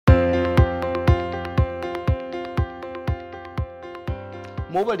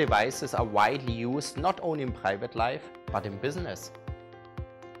Mobile devices are widely used not only in private life, but in business.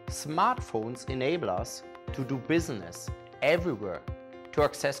 Smartphones enable us to do business everywhere, to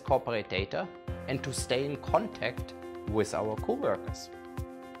access corporate data and to stay in contact with our coworkers.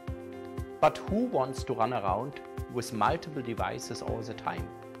 But who wants to run around with multiple devices all the time?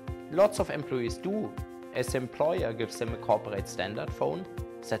 Lots of employees do, as the employer gives them a corporate standard phone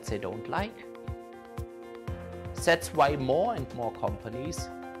that they don't like. That's why more and more companies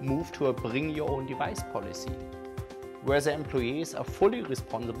move to a bring-your-own-device policy, where the employees are fully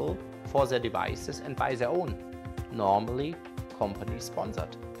responsible for their devices and by their own, normally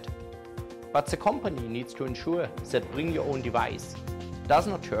company-sponsored. But the company needs to ensure that bring-your-own-device does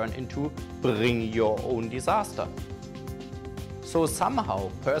not turn into bring-your-own-disaster. So somehow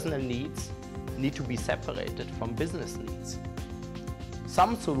personal needs need to be separated from business needs.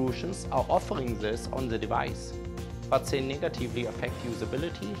 Some solutions are offering this on the device, but they negatively affect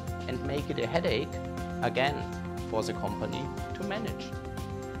usability and make it a headache, again, for the company to manage.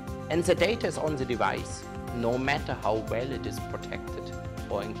 And the data is on the device, no matter how well it is protected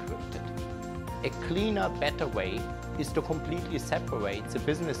or encrypted. A cleaner, better way is to completely separate the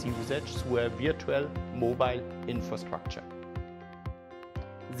business usage through a virtual mobile infrastructure.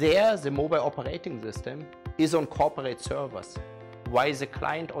 There, the mobile operating system is on corporate servers, while the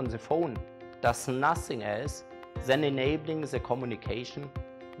client on the phone does nothing else than enabling the communication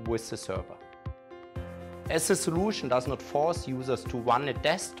with the server. As the solution does not force users to run a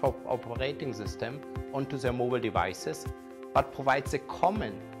desktop operating system onto their mobile devices, but provides a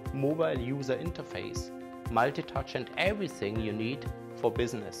common mobile user interface, multi-touch and everything you need for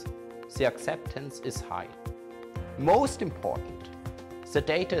business, the acceptance is high. Most important, the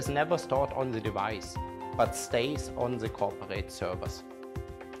data is never stored on the device, but stays on the corporate servers.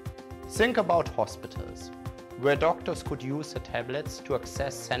 Think about hospitals, where doctors could use the tablets to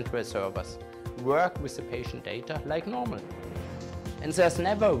access central servers, work with the patient data like normal. And there's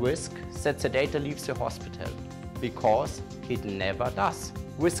never a risk that the data leaves the hospital, because it never does.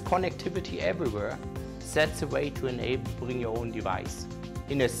 With connectivity everywhere, that's a way to enable bring your own device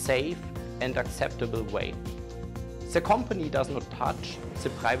in a safe and acceptable way. The company does not touch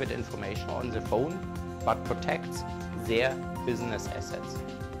the private information on the phone, but protects their business assets.